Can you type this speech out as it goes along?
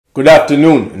Good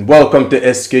afternoon and welcome to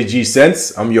SKG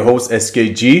Sense. I'm your host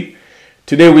SKG.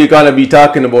 Today we're going to be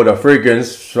talking about a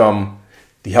fragrance from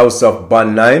the house of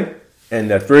Bond 9, and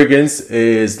that fragrance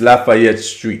is Lafayette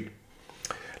Street.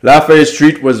 Lafayette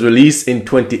Street was released in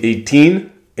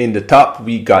 2018. In the top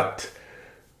we got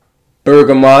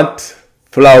bergamot,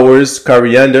 flowers,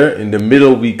 coriander. In the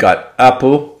middle we got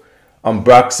apple,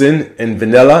 ambroxan and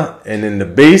vanilla, and in the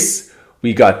base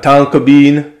we got tonka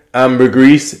bean,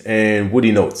 ambergris, and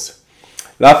woody notes.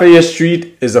 Lafayette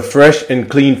Street is a fresh and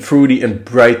clean, fruity and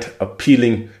bright,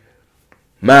 appealing,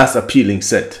 mass appealing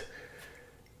scent.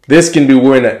 This can be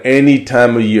worn at any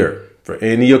time of year, for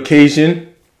any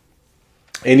occasion,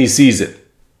 any season.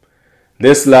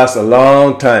 This lasts a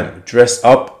long time. Dress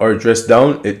up or dress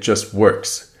down, it just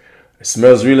works. It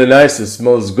smells really nice, it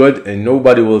smells good, and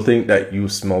nobody will think that you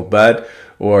smell bad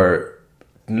or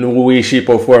no way, shape,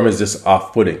 or form is just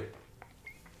off-putting.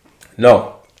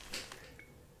 Now,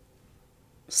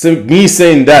 me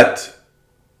saying that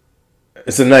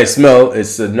it's a nice smell,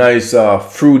 it's a nice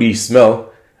fruity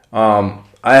smell. I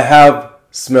have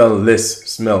smelled this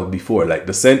smell before, like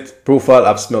the scent profile,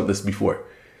 I've smelled this before.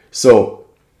 So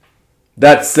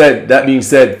that being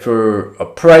said, for a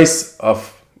price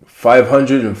of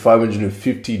 $500 and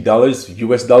 $550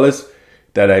 US dollars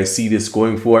that I see this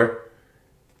going for,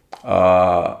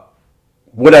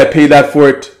 would I pay that for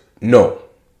it? No.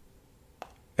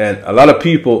 And a lot of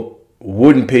people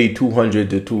wouldn't pay $200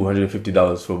 to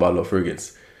 $250 for a bottle of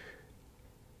fragrance.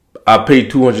 I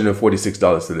paid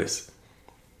 $246 for this.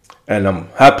 And I'm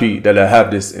happy that I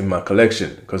have this in my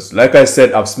collection. Because like I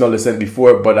said, I've smelled the scent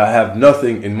before, but I have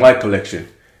nothing in my collection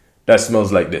that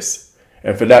smells like this.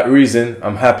 And for that reason,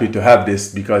 I'm happy to have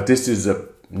this, because this is a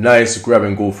nice grab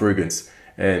and go fragrance.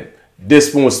 And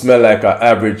this won't smell like an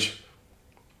average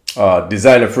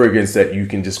designer fragrance that you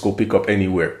can just go pick up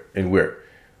anywhere and wear.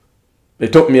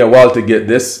 It took me a while to get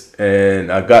this,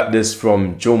 and I got this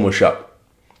from Jomo Shop.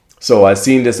 So I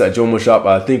seen this at Jomo Shop.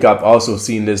 I think I've also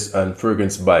seen this on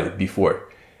Fragrance Buy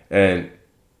before. And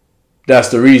that's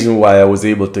the reason why I was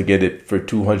able to get it for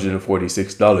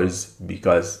 $246,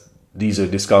 because these are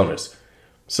discounters.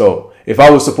 So if I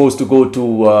was supposed to go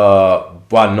to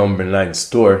Bond number 9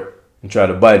 store and try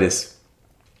to buy this,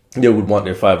 they would want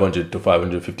their $500 to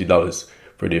 $550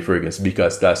 for their fragrance,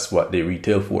 because that's what they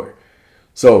retail for.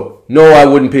 So no, I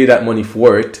wouldn't pay that money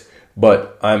for it,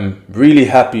 but I'm really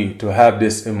happy to have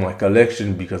this in my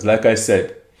collection, because like I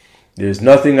said, there's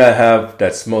nothing I have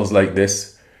that smells like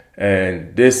this,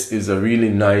 and this is a really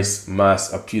nice,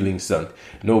 mass appealing scent.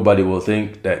 Nobody will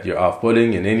think that you're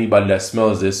off-putting, and anybody that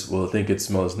smells this will think it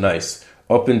smells nice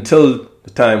up until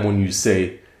the time when you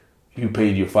say you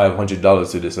paid your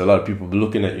 $500 to this. A lot of people be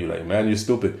looking at you like, man, you're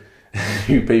stupid.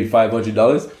 You paid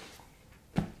 $500?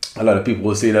 A lot of people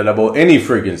will say that about any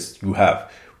fragrance you have,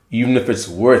 even if it's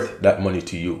worth that money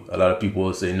to you. A lot of people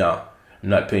will say, nah, I'm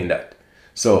not paying that.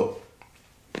 So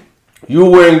you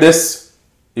wearing this,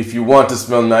 if you want to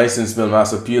smell nice and smell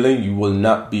mass appealing, you will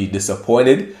not be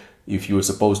disappointed if you were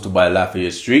supposed to buy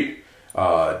Lafayette Street.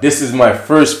 This is my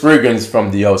first fragrance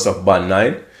from the house of Bond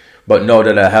 9. But now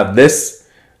that I have this,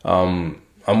 I'm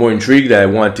more intrigued. I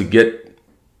want to get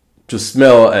to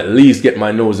smell, at least get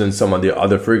my nose in some of the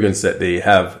other fragrances that they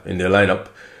have in their lineup.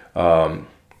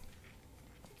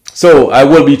 So I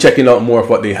will be checking out more of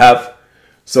what they have.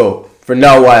 So for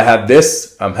now, I have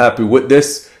this. I'm happy with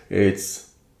this. It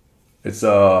has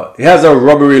a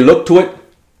rubbery look to it.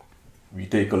 We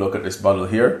take a look at this bottle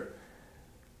here.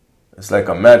 It's like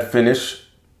a matte finish.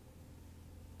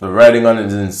 The writing on it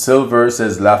is in silver. It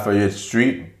says Lafayette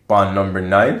Street, Bond number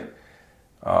 9.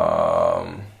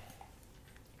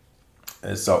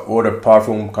 It's a eau de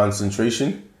parfum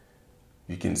concentration.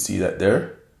 You can see that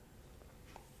there.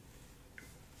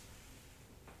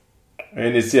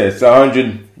 And it's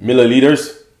 100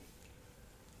 milliliters.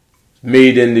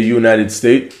 Made in the United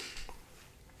States.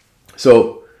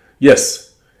 So,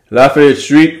 yes, Lafayette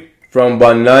Street from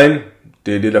Bond 9.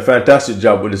 They did a fantastic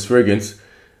job with this fragrance.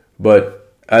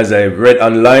 But as I read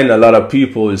online, a lot of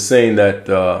people is saying that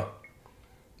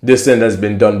this scent has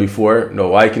been done before.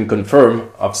 No, I can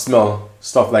confirm I've smelled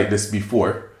stuff like this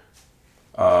before.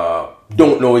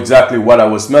 Don't know exactly what I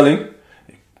was smelling.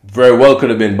 Very well could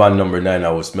have been Bond number 9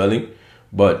 I was smelling.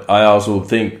 But I also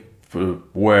think for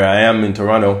where I am in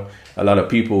Toronto, a lot of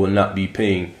people will not be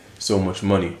paying so much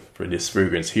money for this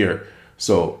fragrance here.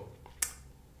 So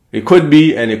it could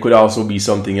be, and it could also be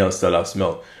something else that I've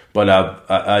smelled. But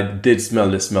I did smell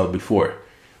this smell before.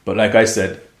 But like I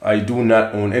said, I do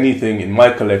not own anything in my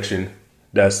collection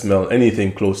that smell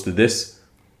anything close to this.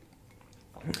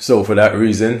 So for that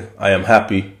reason, I am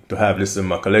happy to have this in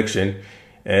my collection.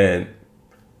 And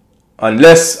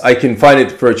unless I can find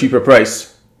it for a cheaper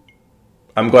price,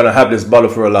 I'm going to have this bottle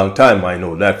for a long time. I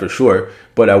know that for sure.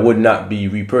 But I would not be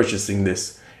repurchasing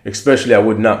this. Especially, I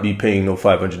would not be paying no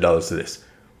 $500 to this.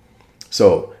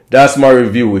 So that's my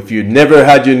review. If you never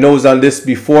had your nose on this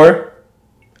before,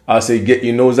 I'll say get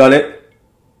your nose on it.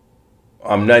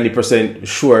 I'm 90%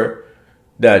 sure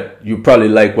that you probably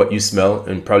like what you smell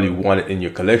and probably want it in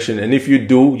your collection. And if you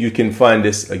do, you can find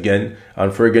this again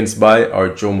on Fragrance Buy or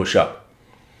Jomo Shop.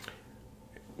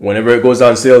 Whenever it goes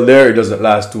on sale there, it doesn't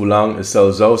last too long. It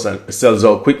sells out, and it sells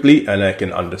out quickly, and I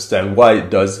can understand why it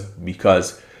does,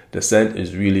 because the scent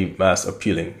is really mass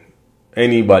appealing.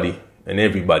 Anybody and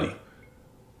everybody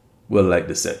will like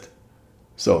the scent.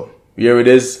 So here it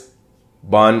is,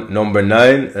 Bond number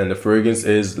 9, and the fragrance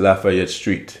is Lafayette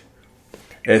Street.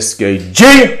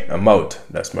 SKG, I'm out.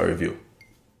 That's my review.